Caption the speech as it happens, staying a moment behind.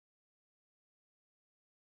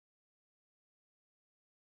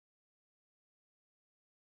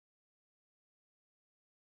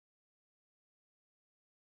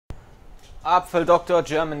Apfel Doctor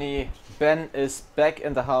Germany. Ben is back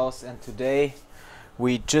in the house, and today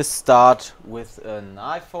we just start with an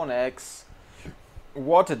iPhone X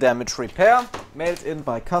water damage repair mailed in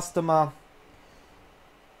by customer.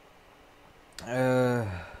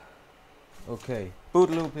 Okay, boot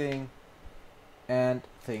looping and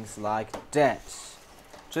things like that.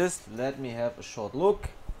 Just let me have a short look.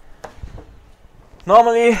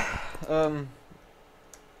 Normally,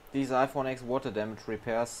 these iPhone X water damage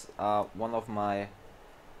repairs are one of my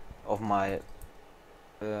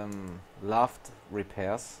loved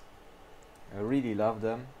repairs. I really love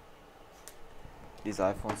them. These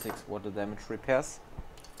iPhone 6 water damage repairs.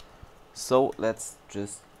 So let's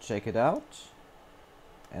just check it out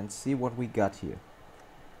and see what we got here.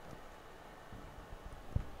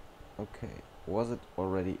 Okay, was it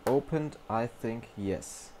already opened? I think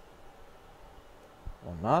yes.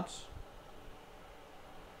 Or not.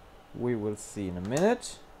 We will see in a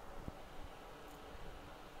minute.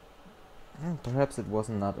 Perhaps it was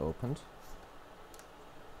not opened.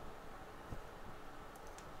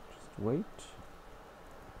 Just wait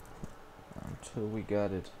until we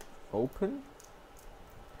got it open.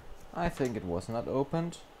 I think it was not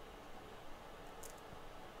opened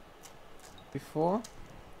before.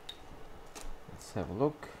 Let's have a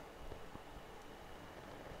look.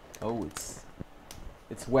 Oh, it's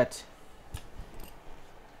wet.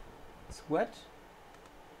 It's wet.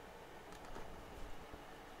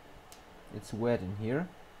 It's wet in here.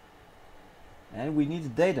 And we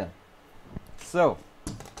need data. So,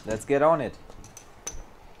 let's get on it.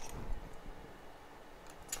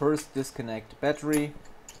 First, disconnect battery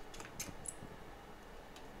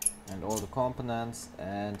and all the components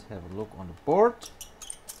and have a look on the board.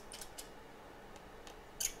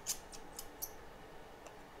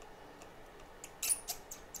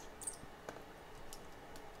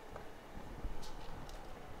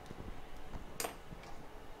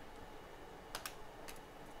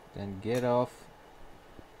 Then get off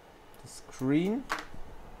the screen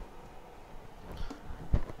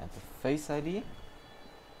and the Face ID.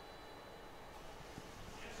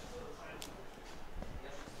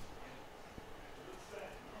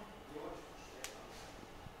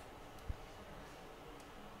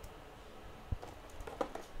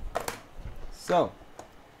 So,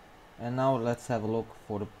 and now let's have a look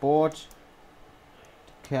for the board.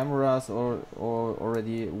 The cameras are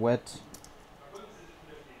already wet.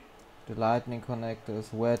 The lightning connector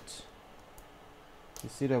is wet. You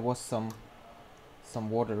see there was some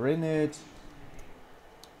water in it.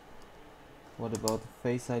 What about the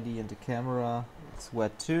Face ID and the camera? It's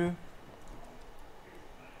wet too.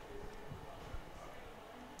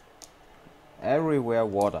 Everywhere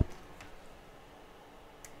water.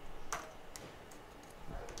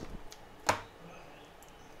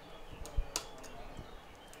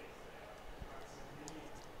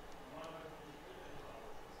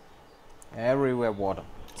 Everywhere water.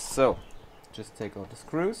 So, just take out the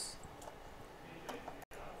screws.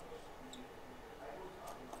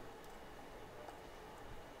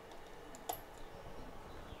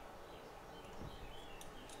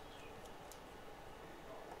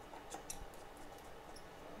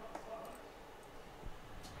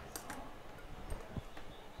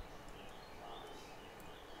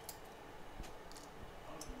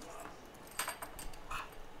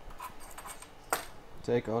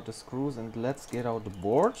 Take out the screws and let's get out the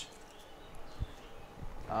board.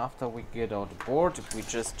 After we get out the board, we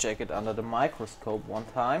just check it under the microscope one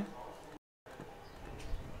time.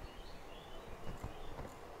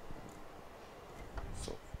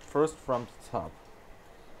 So first from the top,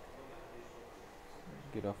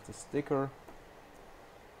 get off the sticker,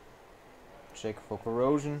 check for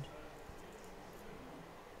corrosion.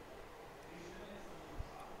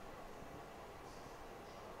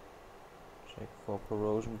 Check for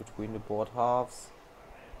corrosion between the board halves,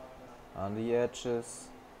 on the edges.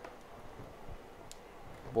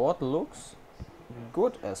 Board looks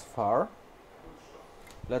good as far.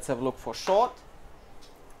 Let's have a look for short.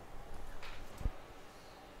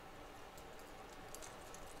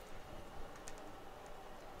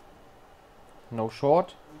 No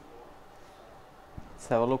short. Let's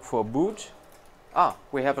have a look for boot. Ah,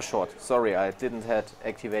 we have a short. Sorry, I didn't have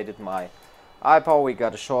activated my iPower. We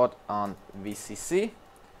got a short on VCC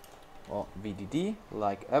or VDD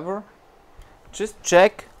like ever. Just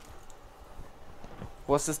check.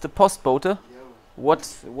 Was this the postbote?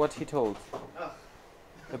 What he told?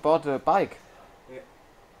 About the bike?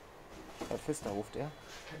 Herr Pfister ruft er.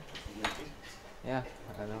 Yeah,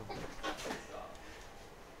 I know.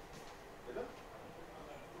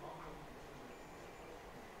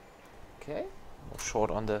 Okay,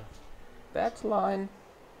 short on the bed line.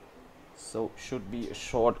 So should be a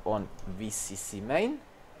short on VCC main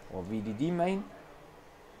or VDD main.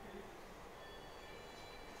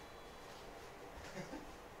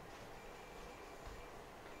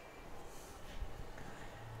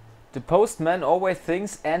 The postman always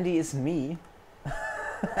thinks Andy is me.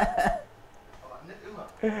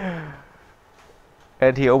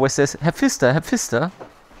 And he always says, Herr Pfister,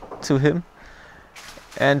 to him.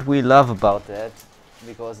 And we love about that,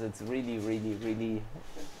 because it's really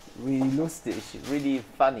lustig, really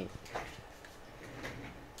funny.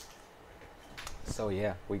 So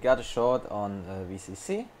yeah, we got a short on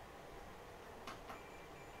VCC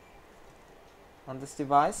on this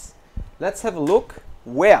device. Let's have a look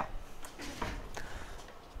where.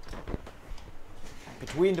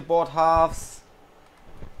 Between the board halves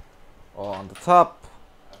or on the top.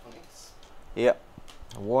 Yeah,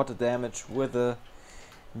 water damage with a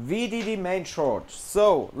VDD main short.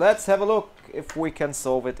 So let's have a look if we can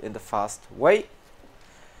solve it in the fast way.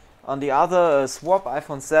 On the other swap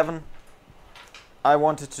iPhone 7 I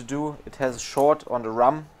wanted to do, it has a short on the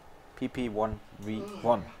RAM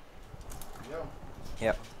PP1V1.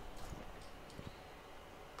 Yeah.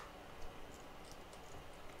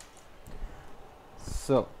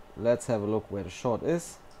 So let's have a look where the short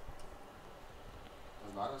is.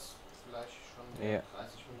 Yeah.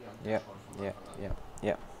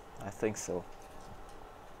 Yeah, I think so.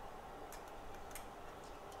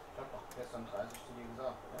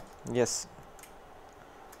 Yes.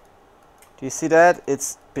 Do you see that?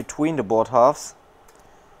 It's between the board halves.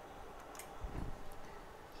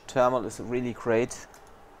 Thermal is really great.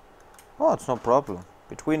 Oh, it's no problem.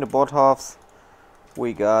 Between the board halves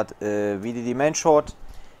we got a VDD main short.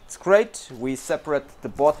 It's great. We separate the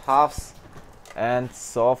board halves and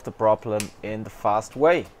solve the problem in the fast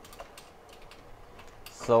way.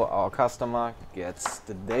 So our customer gets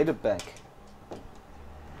the data back.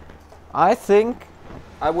 I think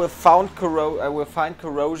I will find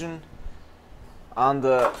corrosion on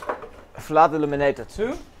the flood eliminator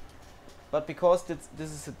too, but because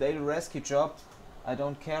this is a data rescue job, I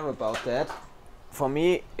don't care about that. For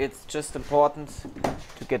me, it's just important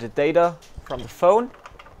to get the data from the phone.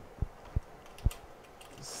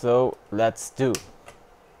 So let's do.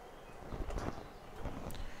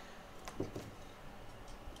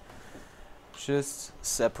 Just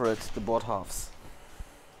separate the board halves.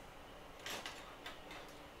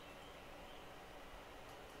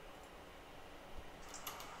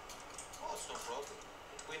 Oh, it's no problem.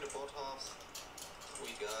 Between the board halves, we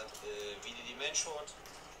got a VDD main short.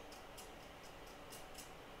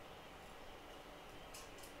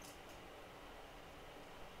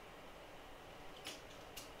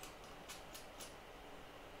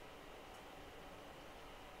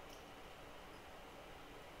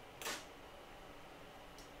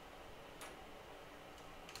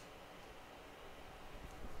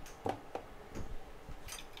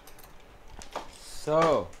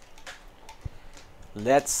 So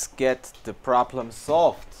let's get the problem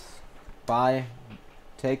solved by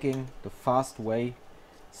taking the fast way,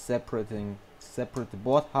 separate the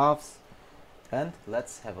board halves, and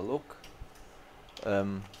let's have a look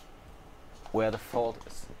where the fault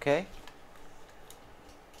is. Okay.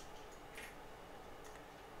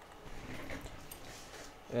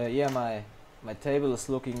 Yeah, my table is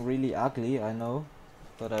looking really ugly, I know,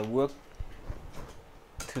 but I worked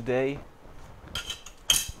today.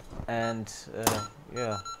 And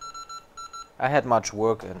yeah, I had much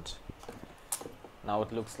work and now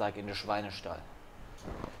it looks like in the Schweinestall,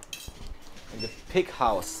 in the pig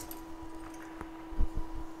house.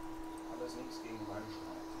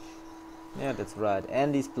 Yeah, that's right.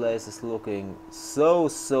 Andy's place is looking so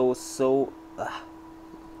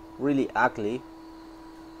really ugly.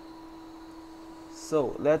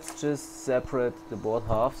 So let's just separate the board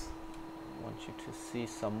halves. I want you to see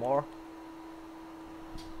some more.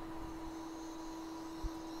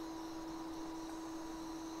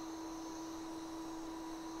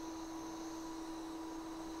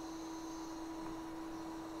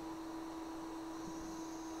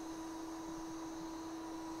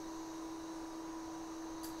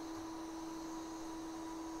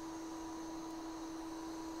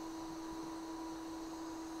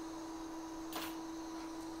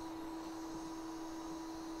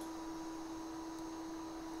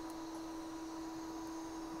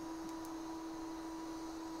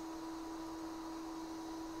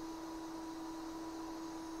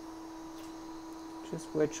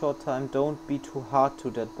 Just wait short time, don't be too hard to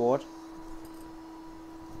that board.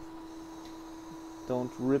 Don't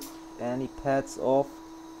rip any pads off.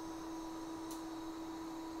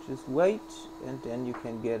 Just wait and then you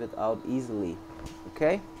can get it out easily.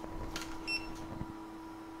 Okay?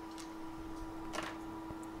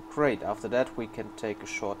 Great, after that we can take a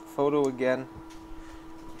short photo again.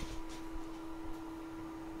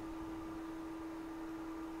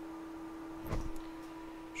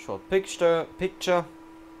 Short picture.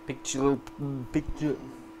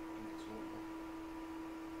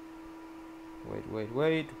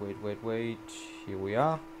 Wait. Here we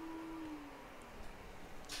are.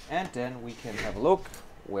 And then we can have a look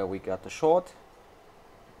where we got the short.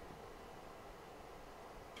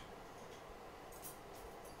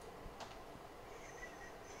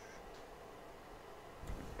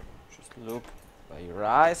 Just look by your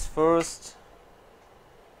eyes first.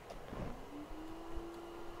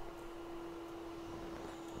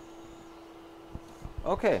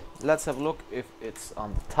 Okay, let's have a look if it's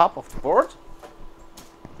on the top of the board.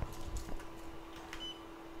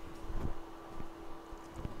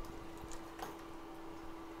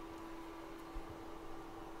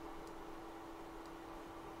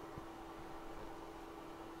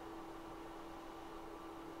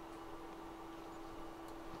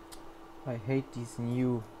 I hate these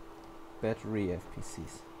new battery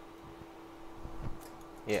FPCs.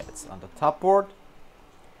 Yeah, it's on the top board.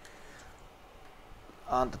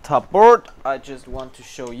 On the top board, I just want to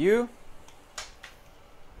show you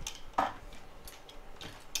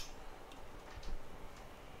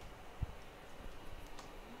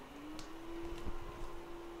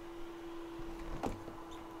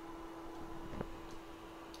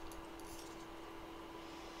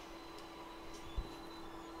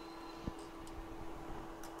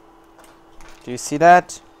do you see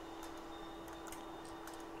that?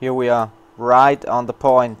 Here we are, right on the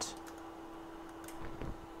point.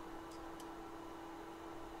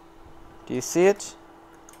 Do you see it?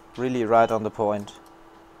 Really right on the point.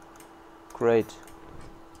 Great.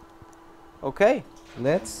 Okay,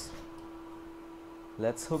 let's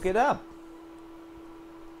hook it up.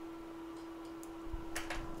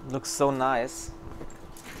 Looks so nice.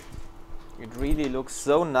 It really looks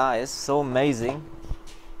so nice, so amazing.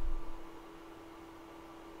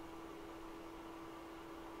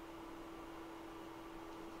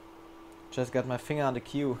 Just got my finger on the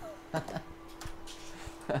cue.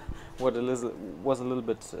 Was a little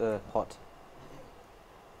bit hot.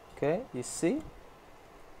 Okay, you see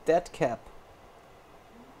that cap.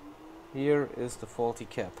 Here is the faulty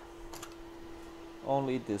cap.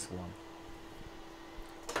 Only this one.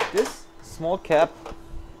 This small cap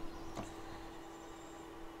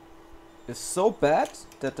is so bad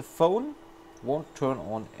that the phone won't turn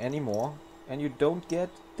on anymore, and you don't get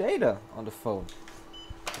data on the phone.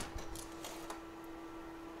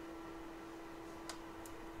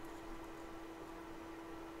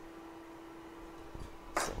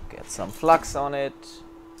 Get some flux on it,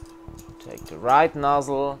 take the right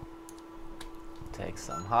nozzle, take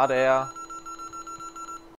some hot air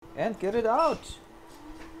and get it out.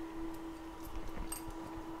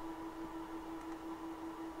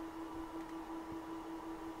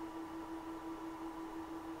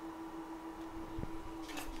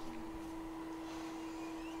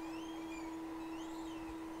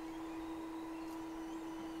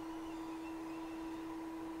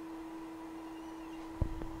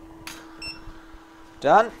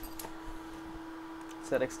 Done.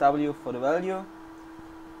 ZXW for the value.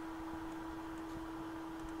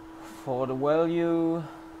 For the value,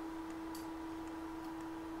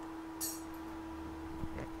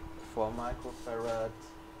 4 microfarad,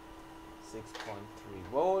 6.3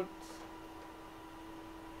 volt,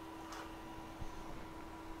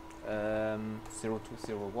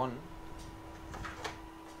 0201.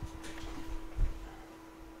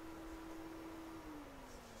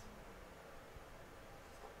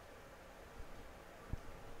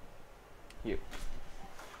 Here.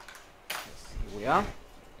 Yes, here we are.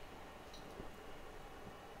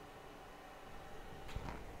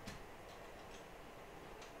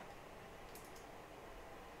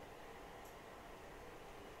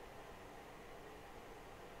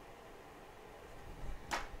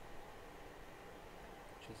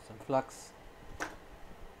 Just some flux.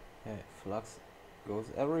 Yeah, flux goes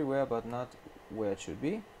everywhere, but not where it should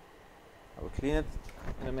be. I will clean it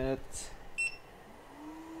in a minute.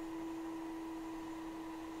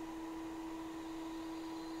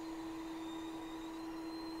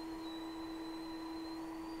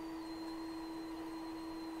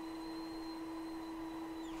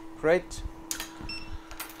 Great.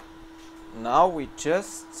 Now we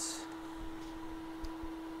just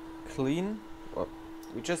clean, or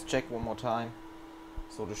we just check one more time.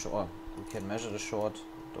 So the short, we can measure the short,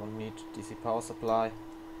 don't need DC power supply.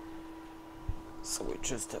 So we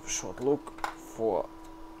just have a short look for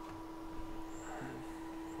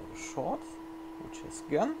the short, which is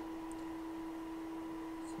gone.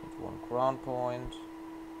 So Need one ground point.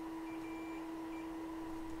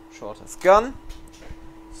 Short has gone.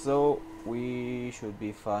 So we should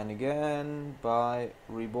be fine again by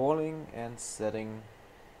reballing and setting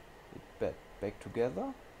it back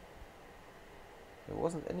together. There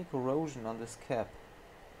wasn't any corrosion on this cap.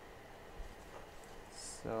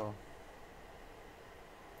 So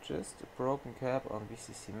just a broken cap on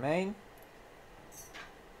VCC main,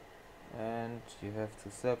 and you have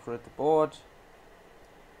to separate the board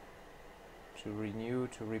to renew,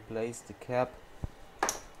 to replace the cap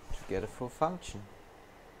to get a full function.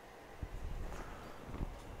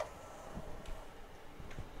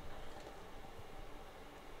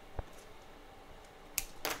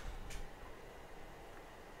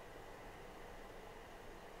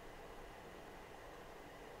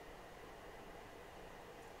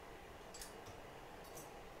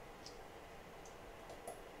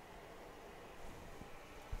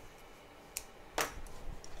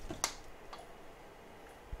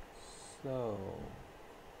 So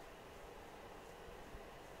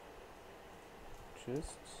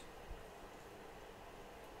just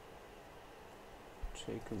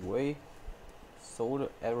take away solder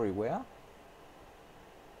everywhere.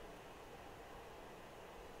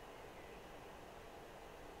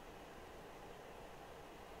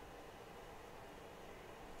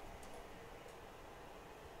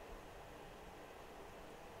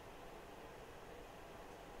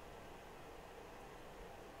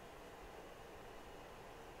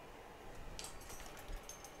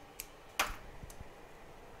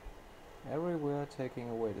 Everywhere, taking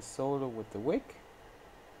away the solder with the wick.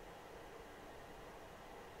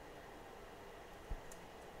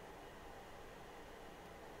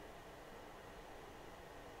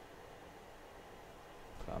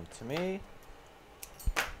 Come to me.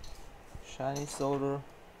 Shiny solder.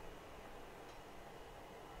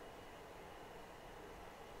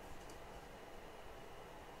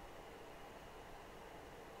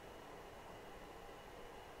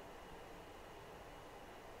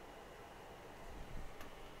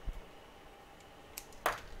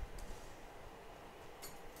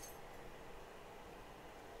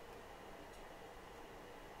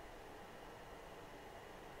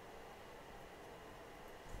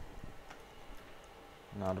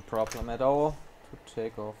 Not a problem at all to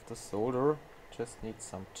take off the solder, just need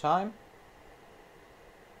some time.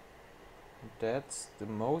 That's the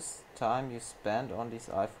most time you spend on these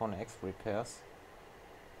iPhone X repairs.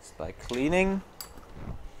 It's by cleaning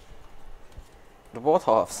the board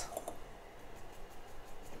halves.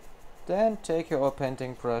 Then take your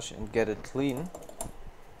painting brush and get it clean.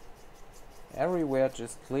 Everywhere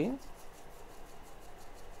just clean.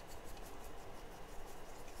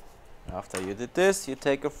 After you did this, you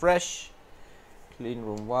take a fresh clean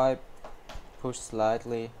room wipe, push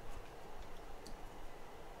slightly,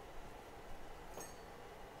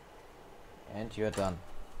 and you're done.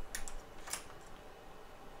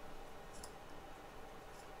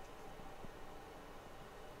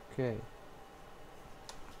 Okay.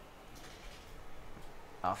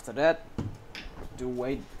 After that, do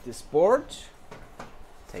weight this board.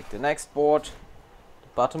 Take the next board, the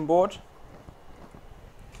bottom board.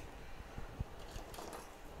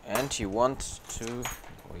 And you want to,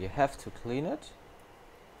 or you have to clean it.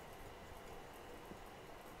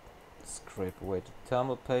 Scrape away the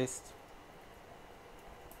thermal paste.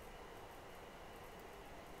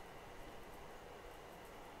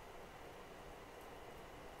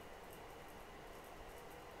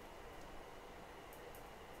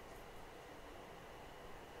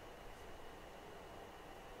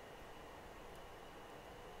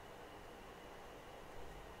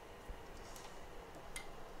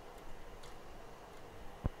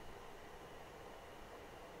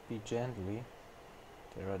 Be gently.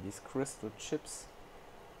 There are these crystal chips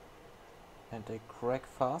and they crack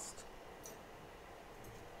fast.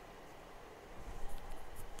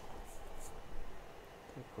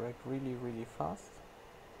 They crack really, really fast.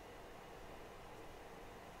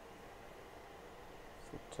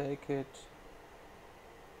 So take it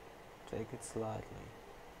slightly.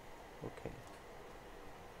 Okay.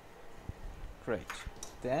 Great.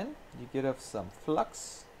 Then you get off some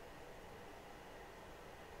flux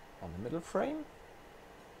on the middle frame.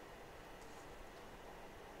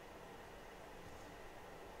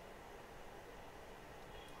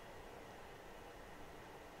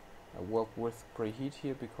 I work with preheat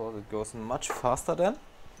here because it goes much faster then.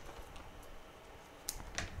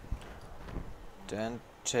 Then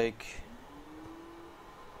take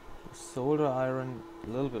the solder iron, a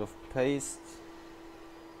little bit of paste,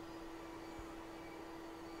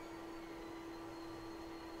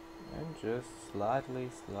 and just slightly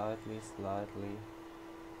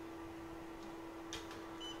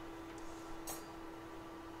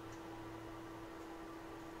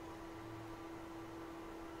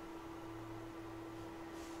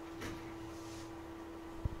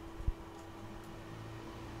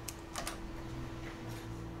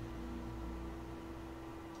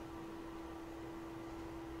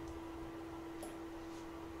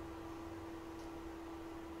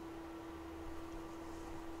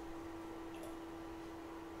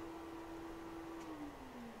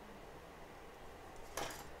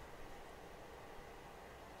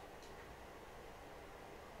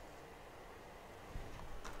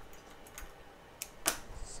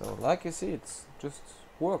So like you see, it's just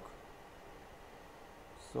work.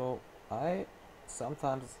 So I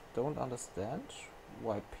sometimes don't understand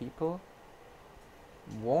why people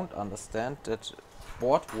won't understand that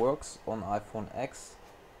board works on iPhone X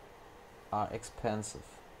are expensive,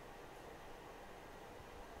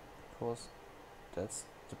 because that's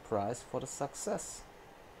the price for the success.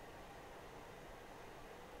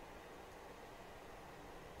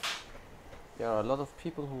 There are a lot of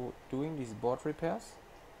people who doing these board repairs,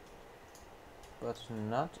 but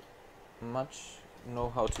not much know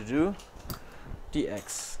how to do the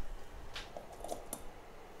X.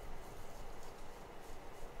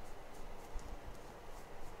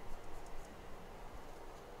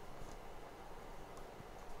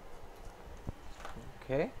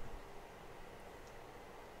 Okay.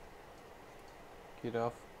 Get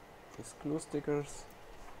off these glue stickers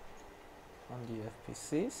on the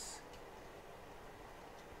FPCs.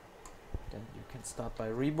 Then you can start by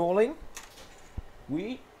reballing.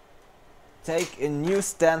 We take a new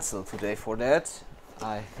stencil today for that.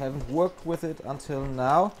 I haven't worked with it until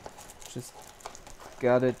now. Just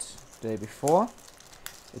got it the day before.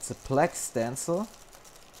 It's a black stencil.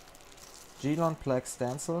 Gelon black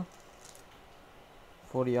stencil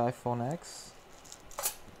for the iPhone X.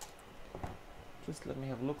 Just let me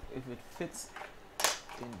have a look if it fits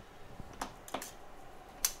in.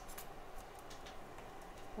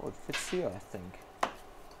 Oh, it fits here, I think.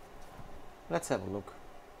 Let's have a look.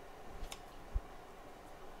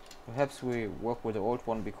 Perhaps we work with the old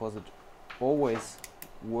one because it always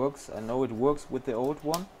works. I know it works with the old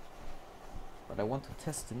one, but I want to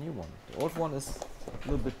test the new one. The old one is a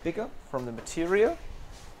little bit bigger from the material.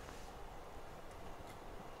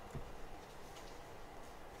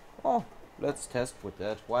 Oh, let's test with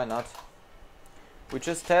that. Why not? We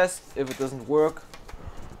just test. If it doesn't work,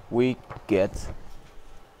 we get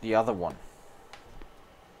the other one.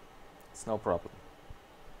 It's no problem.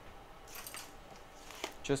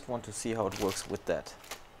 Just want to see how it works with that.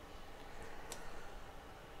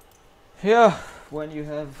 Yeah, when you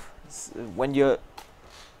have, when your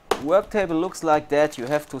work table looks like that, you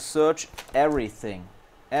have to search everything,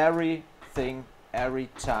 every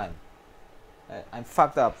time. I'm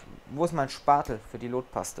fucked up. Wo ist mein Spatel für die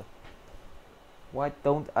Lotpaste? Why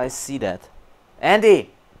don't I see that?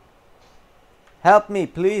 Andy! Help me,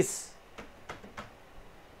 please!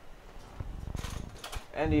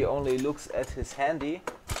 Andy only looks at his handy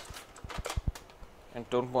and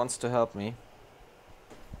don't wants to help me.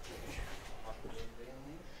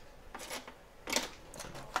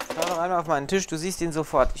 Schau doch einmal auf meinen Tisch, du siehst ihn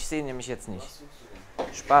sofort. Ich sehe ihn nämlich jetzt nicht.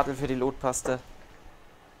 Spatel für die Lotpaste.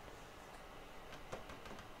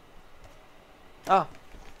 Ah!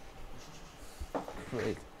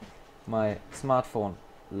 Great. My smartphone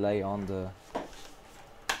lay on the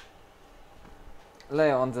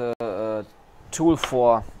tool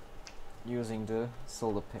for using the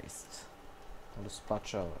solder paste or the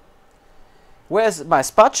spatula. Where's my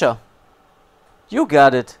spatula? You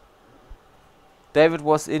got it. David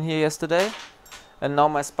was in here yesterday and now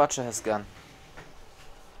my spatula has gone.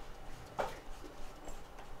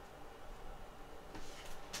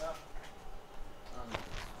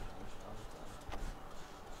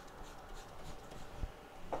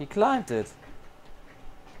 He climbed it.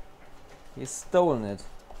 He's stolen it.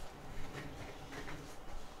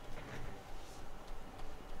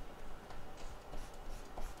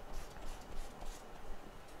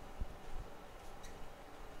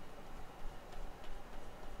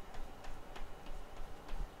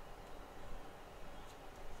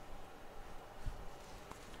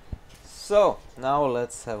 So, now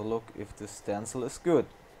let's have a look if the stencil is good.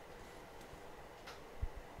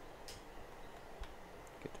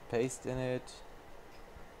 Get the paste in it.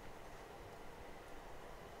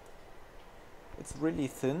 It's really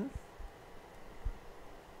thin.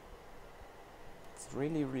 It's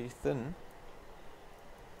really thin.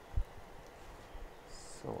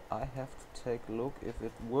 So I have to take a look if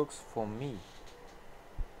it works for me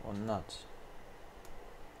or not.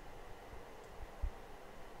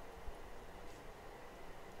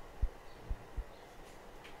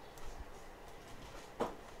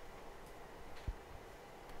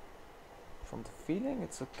 From the feeling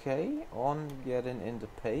it's okay on getting in the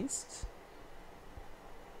paste.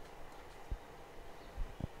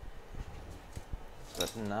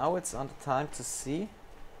 But now it's on the time to see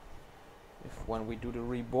if when we do the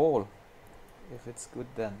reball, if it's good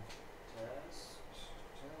then. Test.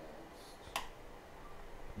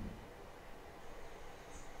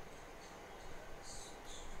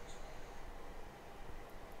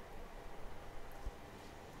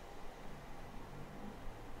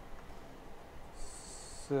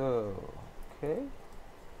 So, okay.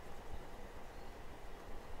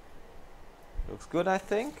 Looks good, I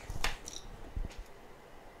think.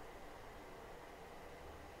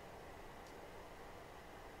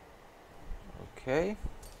 Okay.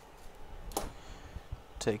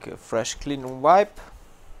 Take a fresh clean wipe.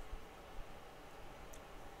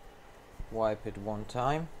 Wipe it one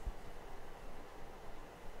time.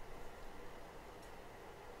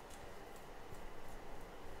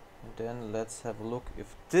 And then let's have a look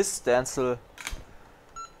if this stencil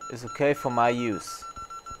is okay for my use.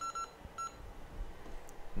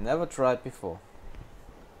 Never tried before.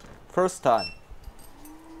 First time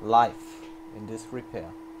live in this repair.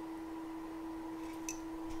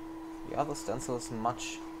 The other stencil is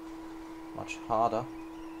much harder.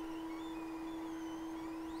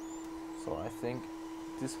 So I think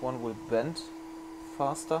this one will bend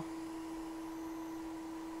faster.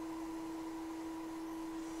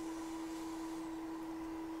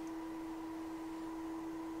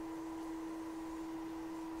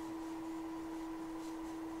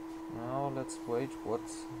 Now let's wait what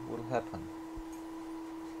will happen.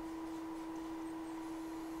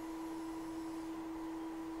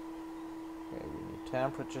 Okay, we need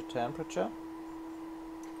temperature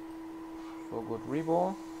for good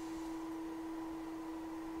reball.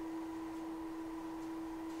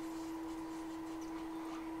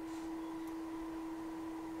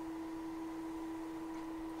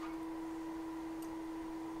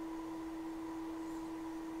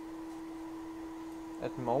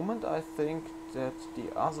 At the moment I think that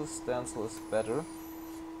the other stencil is better.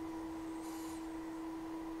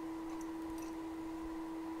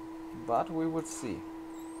 But we will see.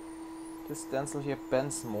 This stencil here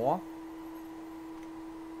bends more.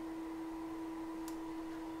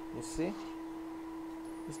 You see?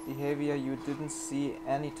 This behavior you didn't see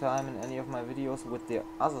any time in any of my videos with the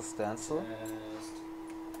other stencil.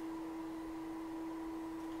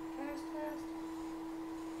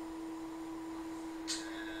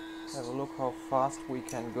 Have a look how fast we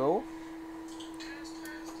can go.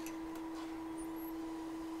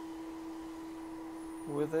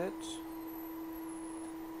 With it.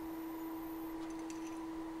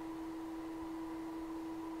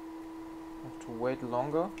 Have to wait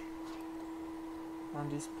longer on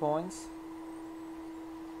these points.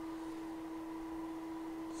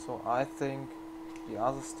 So I think the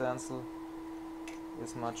other stencil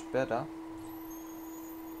is much better.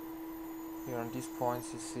 Here on these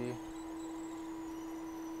points you see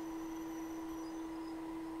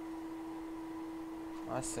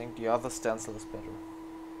I think the other stencil is better.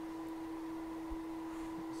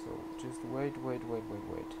 So just wait.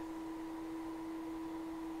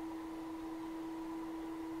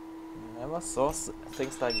 Never saw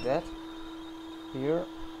things like that here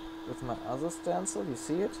with my other stencil. You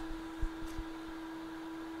see it?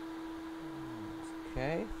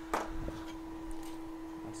 Okay.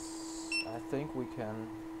 I think we can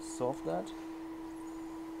solve that.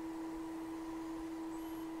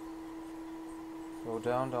 Go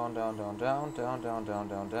down.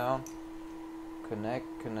 Connect.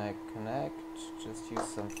 Just use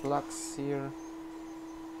some flux here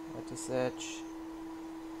at this edge.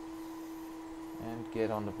 And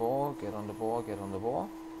get on the ball.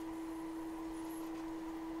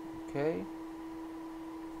 Okay.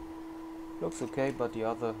 Looks okay, but the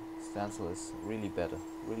other stencil is really better.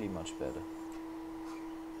 Really much better.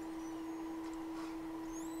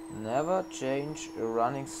 Never change a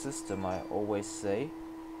running system, I always say.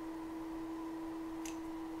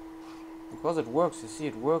 Because it works, you see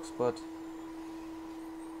it works, but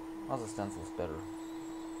other stencil is better.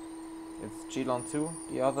 It's Geelon 2,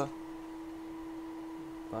 the other.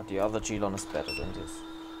 But the other Geelon is better than this.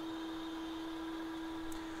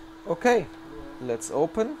 Okay, let's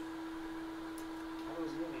open.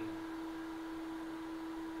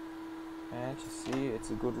 And you see it's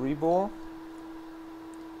a good reball.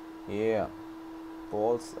 Yeah,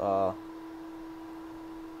 balls are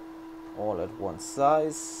all at one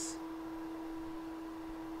size.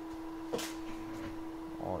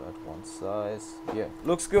 Yeah,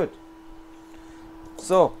 looks good.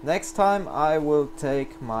 So next time I will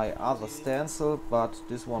take my other stencil, but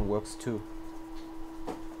this one works too.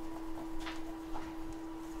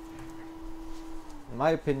 In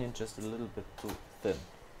my opinion, just a little bit too thin.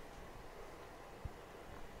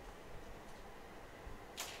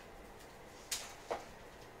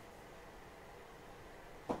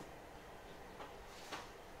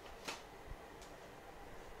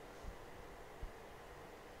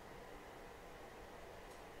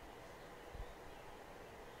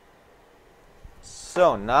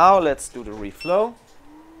 So now let's do the reflow,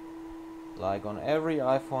 like on every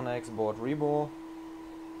iPhone X board reball.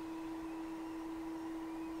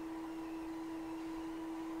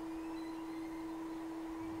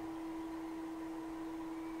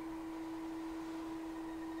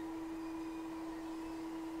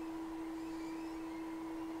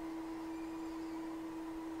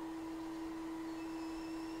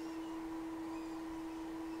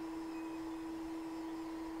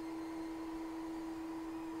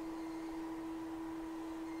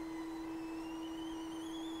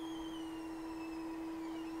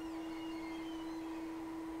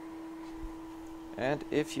 And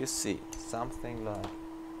if you see something like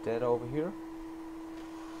that over here,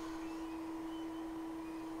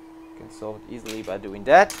 you can solve it easily by doing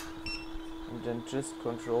that. And then just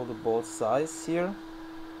control the bolt size here.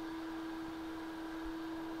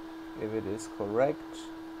 If it is correct.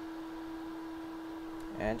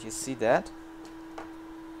 And you see that.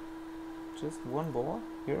 Just one ball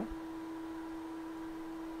here.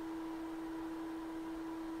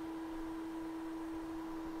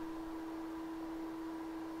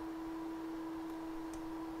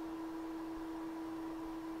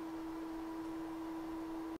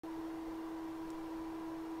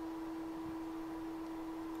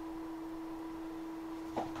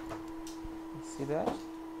 See that?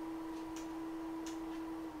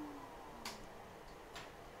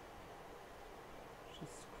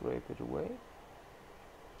 Just scrape it away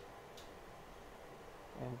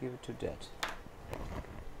and give it to that.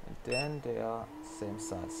 And then they are same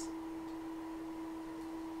size.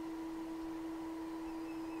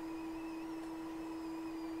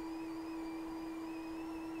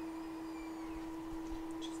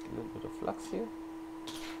 Just a little bit of flux here.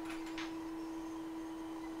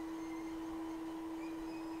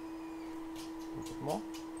 More.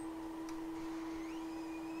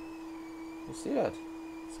 You see that?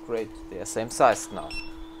 It's great. They are same size now.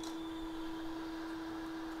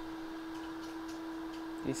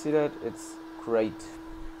 You see that? It's great.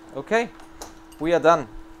 Okay, we are done.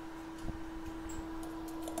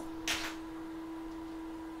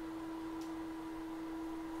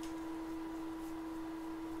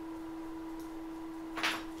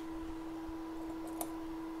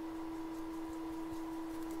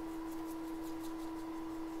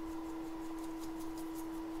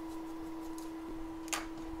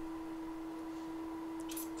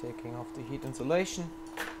 Taking off the heat insulation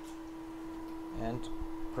and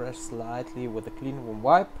press slightly with a clean room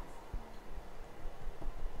wipe.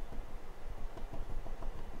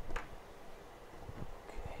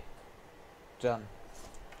 Okay, done.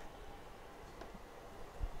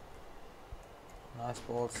 Nice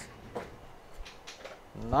balls.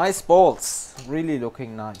 Nice balls. Really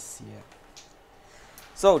looking nice here.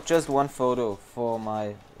 So just one photo for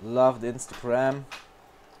my loved Instagram.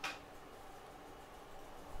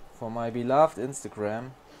 For my beloved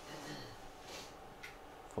Instagram,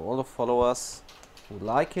 for all the followers who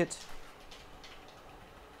like it.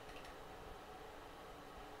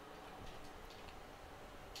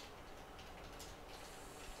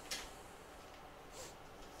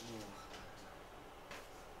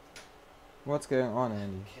 What's going on,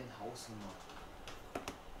 Andy?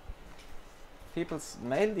 People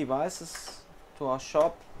mail devices to our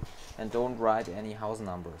shop and don't write any house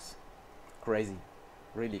numbers. Crazy.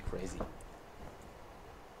 Really crazy.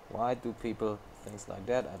 Why do people things like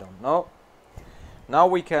that? I don't know. Now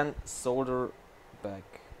we can solder back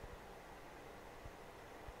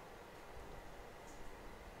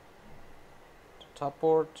the top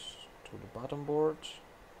board to the bottom board.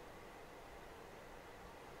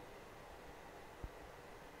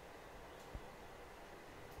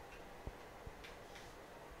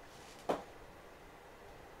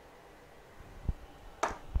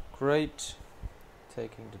 Great.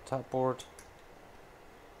 Taking the top board.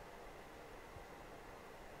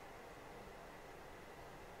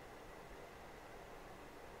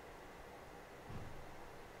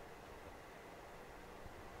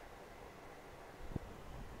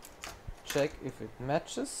 Check if it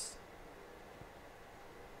matches.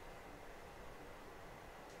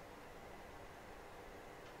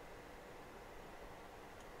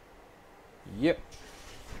 Yep.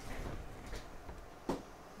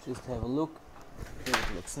 Just have a look.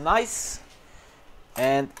 If it looks nice,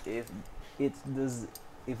 and if it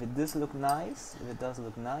does look nice,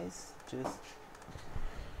 just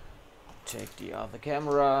check the other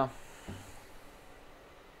camera.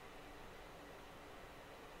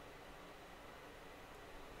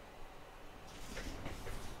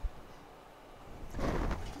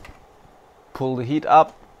 Pull the heat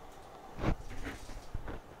up.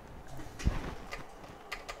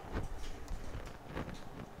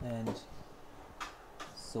 And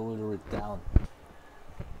solder it down.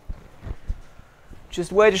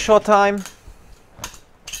 Just wait a short time.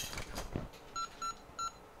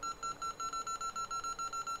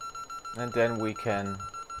 And then we can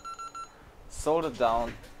solder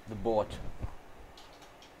down the board.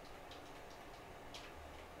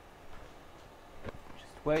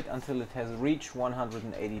 Just wait until it has reached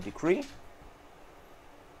 180 degrees.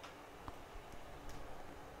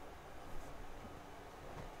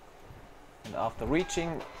 And after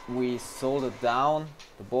reaching, we solder down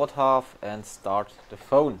the board half and start the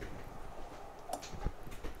phone.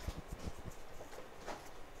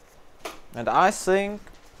 And I think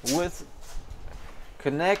with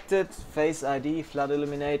connected Face ID, flood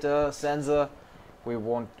eliminator, sensor,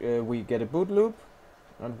 we get a boot loop,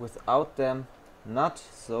 and without them not,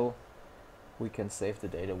 so we can save the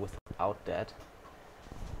data without that.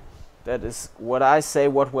 That is what I say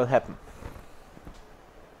what will happen.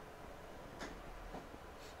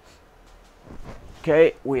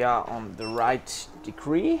 Okay, we are on the right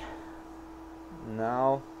degree.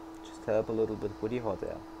 Now just help a little bit with the hot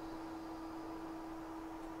air.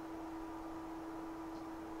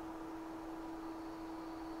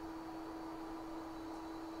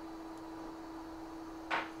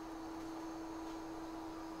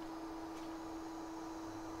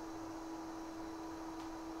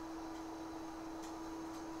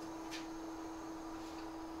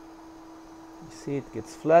 See, it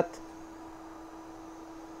gets flat.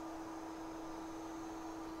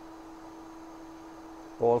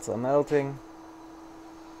 Balls are melting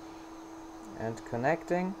and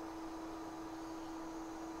connecting.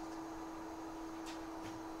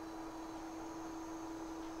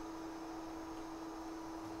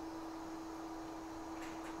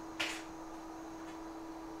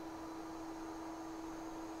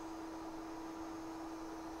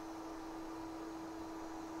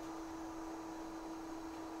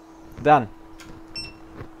 Done.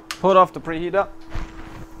 Put off the preheater.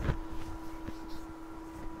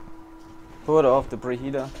 Put off the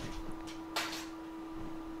preheater.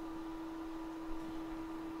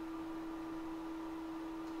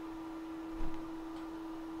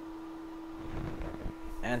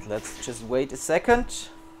 And let's just wait a second.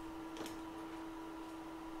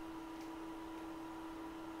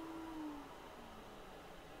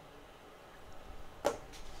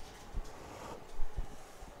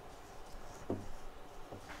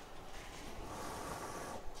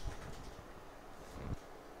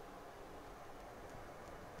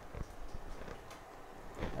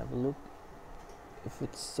 Have a look if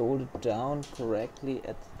it's soldered down correctly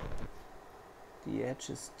at the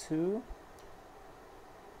edges too.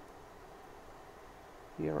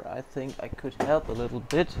 Here I think I could help a little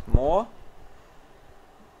bit more.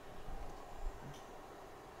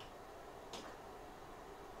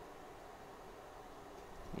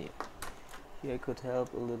 Yeah, here I could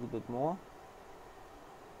help a little bit more.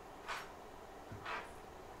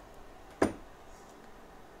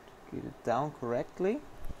 Get it down correctly.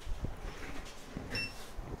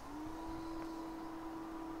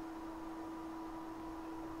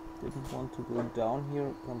 Didn't want to go down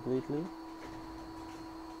here completely.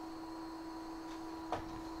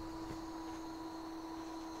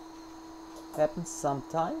 Happens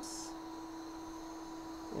sometimes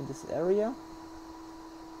in this area,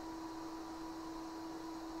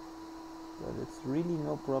 but it's really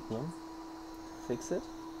no problem to fix it.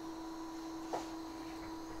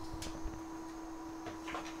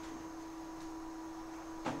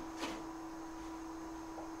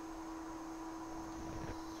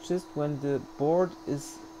 Just when the board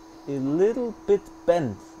is a little bit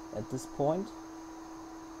bent at this point,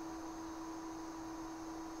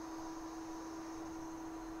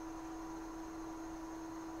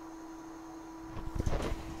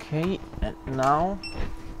 okay, and now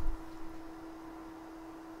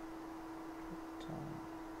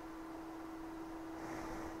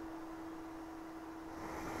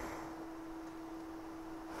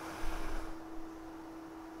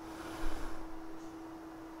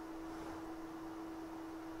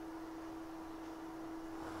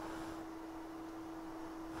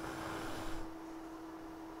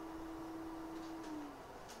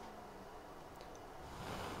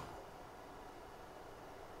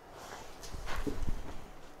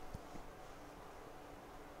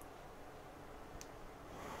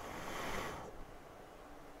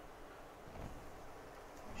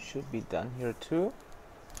should be done here too.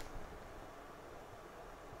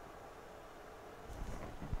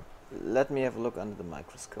 Let me have a look under the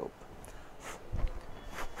microscope.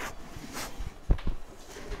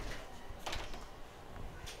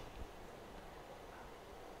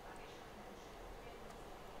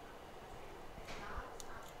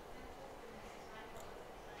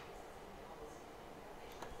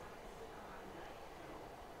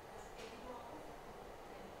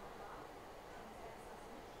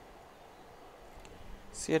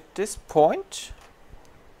 See, at this point,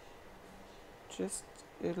 just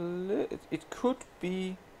it could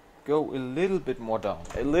be go a little bit more down,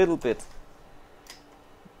 a little bit,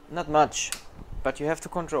 not much, but you have to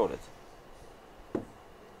control it.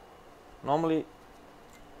 Normally,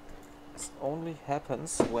 this only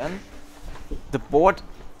happens when the board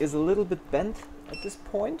is a little bit bent at this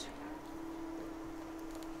point.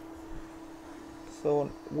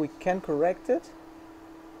 So we can correct it.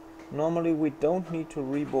 Normally we don't need to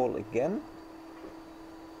reball again.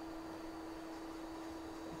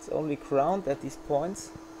 It's only ground at these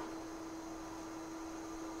points.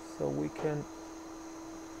 So we can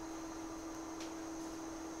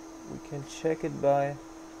check it by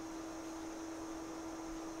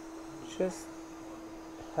just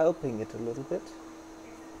helping it a little bit.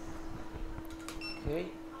 Okay.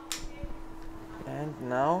 And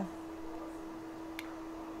now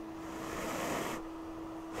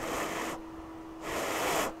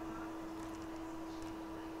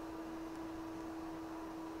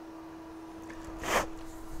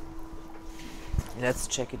let's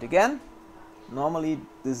check it again. Normally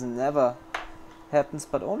this never happens,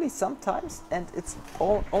 but only sometimes, and it's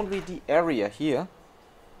only the area here.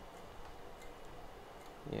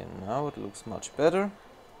 Yeah, now it looks much better.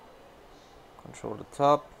 Control the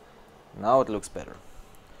top. Now it looks better.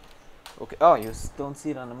 Okay. Oh, you don't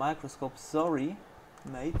see it on the microscope. Sorry,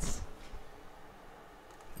 mates.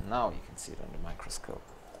 Now you can see it on the microscope.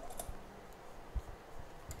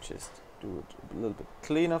 Just do it a little bit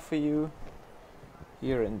cleaner for you.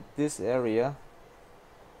 Here in this area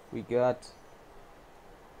we got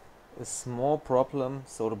a small problem,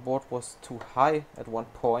 so the board was too high at one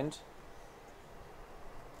point,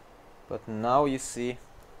 but now you see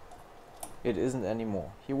it isn't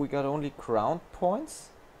anymore. Here we got only ground points,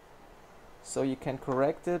 so you can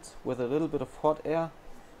correct it with a little bit of hot air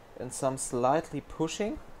and some slightly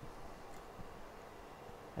pushing,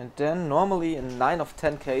 and then normally in 9 of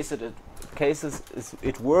 10 cases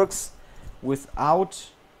it works without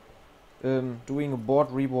doing a board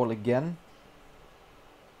reball again.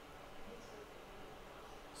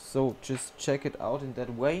 So just check it out in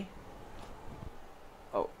that way.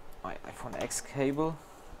 Oh, my iPhone X cable.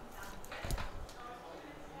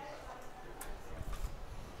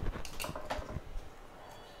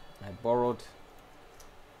 I borrowed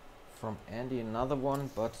from Andy another one,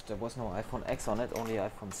 but there was no iPhone X on it, only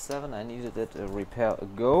iPhone 7. I needed it a repair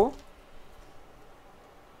ago.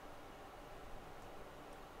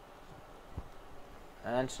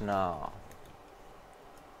 And now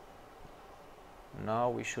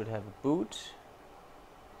we should have a boot,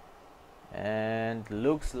 and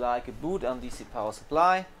looks like a boot on DC power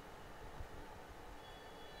supply.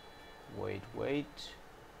 Wait,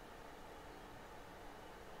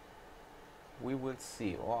 we will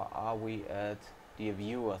see. Or are we at the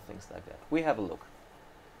view or things like that? We have a look.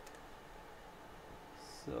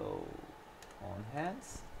 So on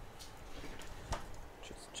hands,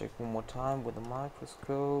 just check one more time with the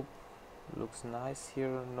microscope. Looks nice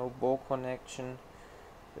here, no ball connection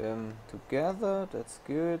together, that's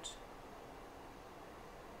good.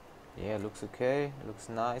 Yeah, looks okay, looks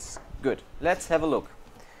nice, good. Let's have a look.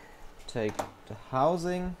 Take the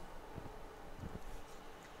housing,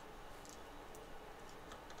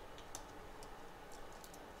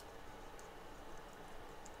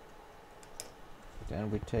 then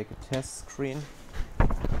we take a test screen.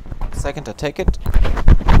 Second, I take it.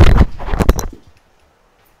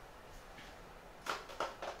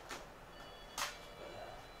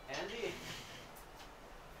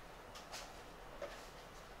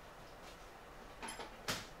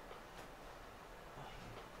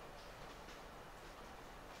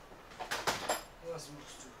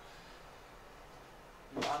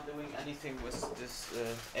 You aren't doing anything with this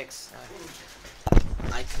X.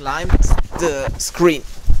 I climbed the screen.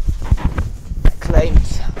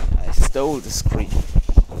 I stole the screen.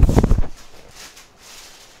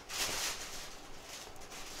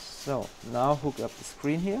 So now hook up the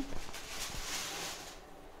screen here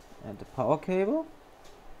and the power cable.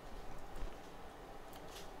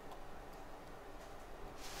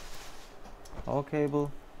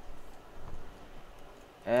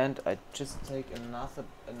 And I just take another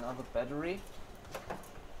battery,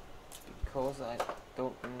 because I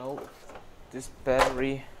don't know if this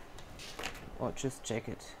battery, or just check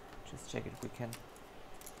it, we can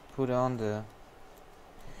put on the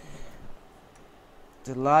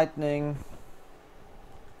lightning.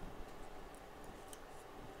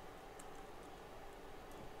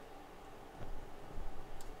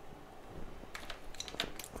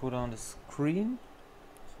 Put on the screen.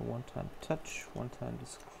 So one time touch, one time the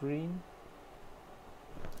screen.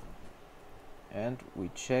 And we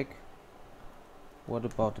check what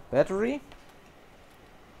about the battery,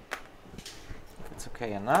 if it's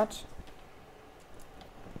okay or not.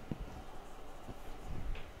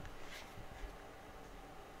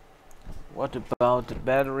 What about the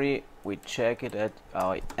battery? We check it at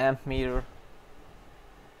our amp meter.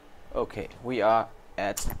 Okay, we are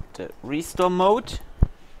at the restore mode.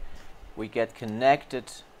 We get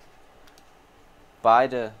connected by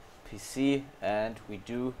the PC and we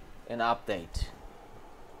do an update.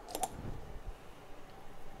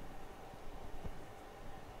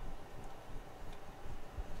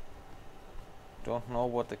 Don't know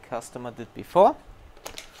what the customer did before.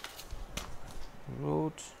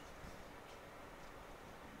 Root.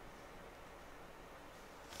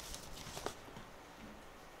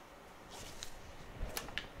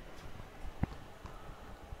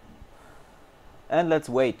 And let's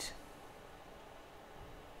wait.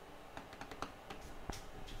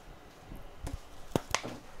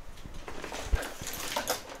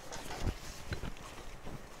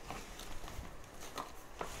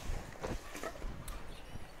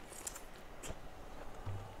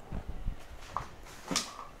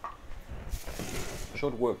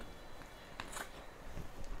 Should work.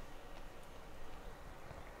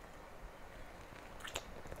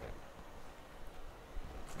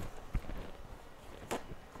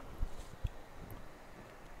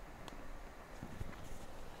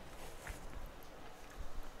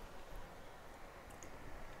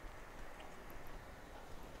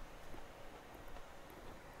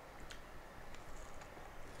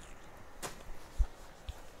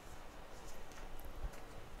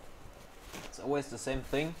 It's always the same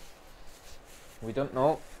thing. We don't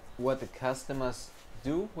know what the customers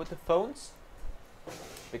do with the phones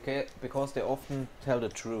because they often tell the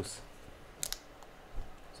truth.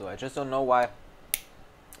 So I just don't know why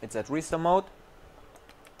it's at restore mode.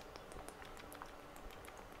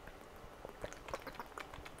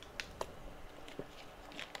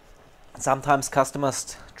 Sometimes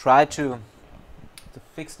customers try to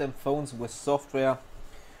fix them phones with software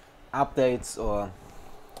updates or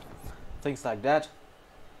things like that,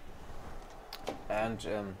 and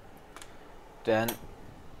then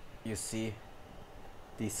you see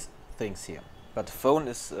these things here. But the phone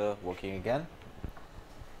is working again.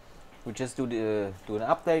 We just do an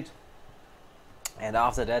update, and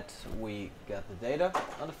after that we get the data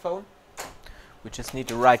on the phone. We just need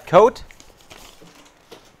to write code.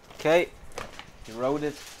 Okay, you wrote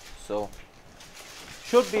it, so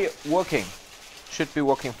should be working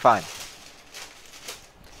fine.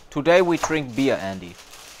 Today we drink beer, Andy,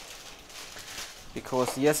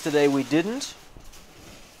 because yesterday we didn't,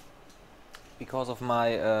 because of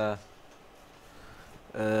my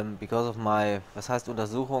was heißt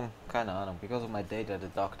Untersuchung? Keine Ahnung, because of my date at the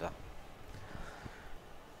doctor.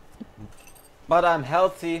 But I'm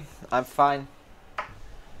healthy, I'm fine,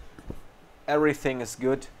 everything is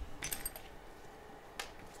good.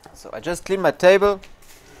 So I just clean my table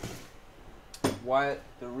while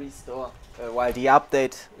the restore, while the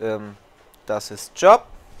update does its job,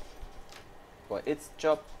 or its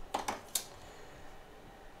job.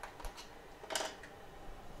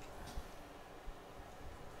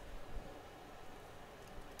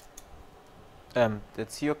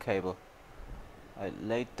 That's your cable. I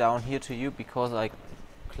laid down here to you because I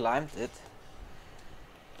climbed it.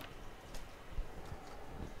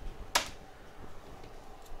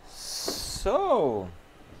 So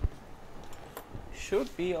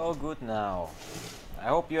should be all good now. I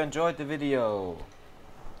hope you enjoyed the video.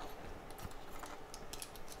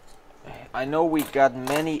 I know we got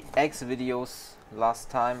many X videos last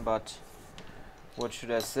time, but what should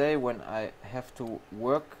I say, when I have to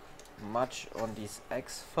work much on these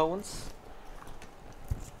X phones,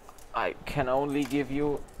 I can only give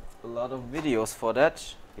you a lot of videos for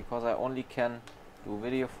that, because I only can do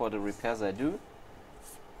video for the repairs I do,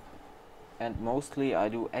 and mostly I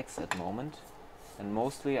do X at the moment. And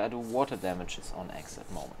mostly I do water damages on X at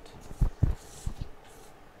the moment.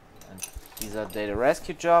 And these are data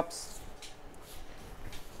rescue jobs.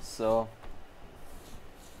 So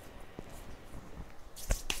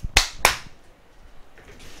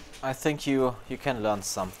I think you can learn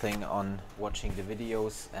something on watching the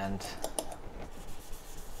videos and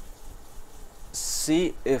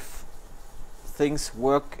see if things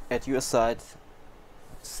work at your side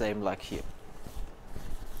same like here.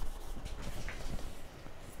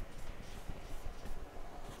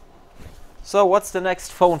 So what's the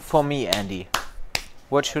next phone for me, Andy?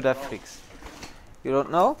 What should I fix? You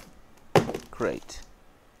don't know? Great.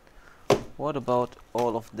 What about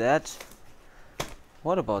all of that?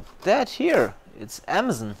 What about that here? It's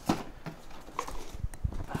Amazon.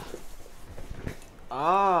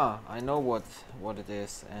 Ah, I know what it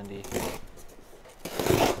is, Andy.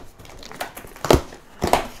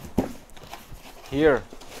 Here.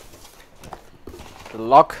 The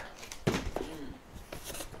lock.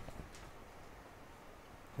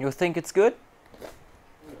 You think it's good?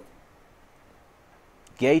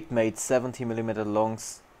 Gate made 70mm long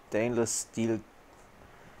stainless steel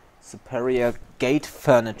superior gate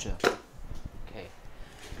furniture. Okay.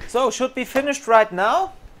 So, should be finished right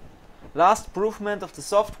now. Last improvement of the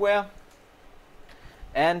software.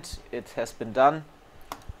 And it has been done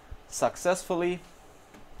successfully.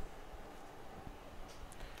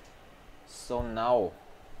 So now,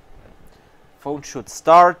 phone should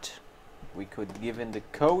start. We could give in the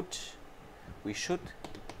code. We should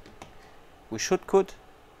could.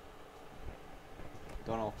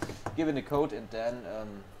 Don't know. Give in the code and then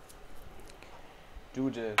do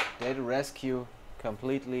the data rescue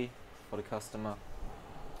completely for the customer.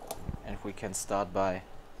 And we can start by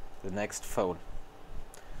the next phone.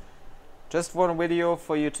 Just one video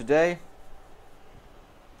for you today.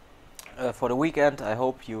 For the weekend, I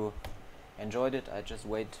hope you enjoyed it. I just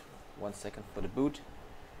wait 1 second for the boot,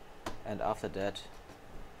 and after that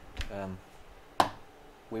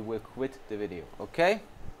we will quit the video. Okay?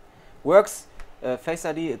 Works. Face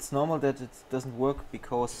ID, it's normal that it doesn't work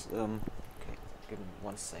because okay, give me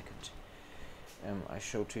 1 second. I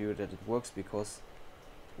show to you that it works because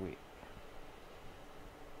we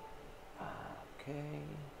okay,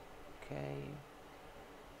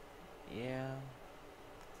 yeah,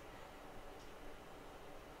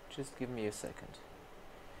 just give me a second.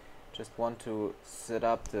 Just want to set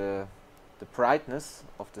up the brightness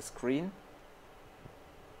of the screen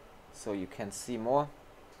so you can see more.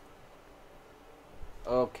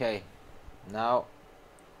 Okay, now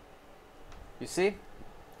you see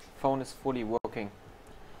phone is fully working.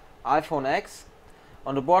 iPhone X.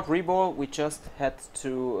 On the board REBALL, we just had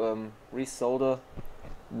to resolder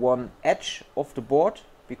one edge of the board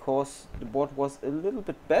because the board was a little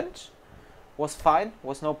bit bent. Was fine,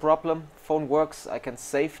 was no problem. Phone works, I can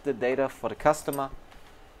save the data for the customer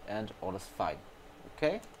and all is fine.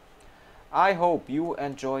 Okay? I hope you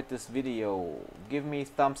enjoyed this video. Give me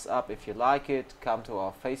thumbs up if you like it. Come to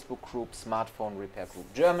our Facebook group, Smartphone Repair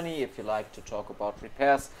Group Germany, if you like to talk about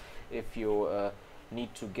repairs. If you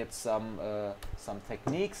need to get some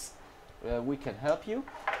techniques, we can help you.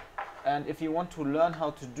 And if you want to learn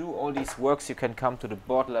how to do all these works, you can come to the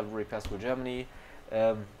board level Repair School Germany.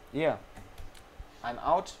 Yeah, I'm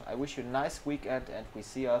out. I wish you a nice weekend and we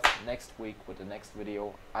see us next week with the next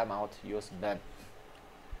video. I'm out. Yours Ben.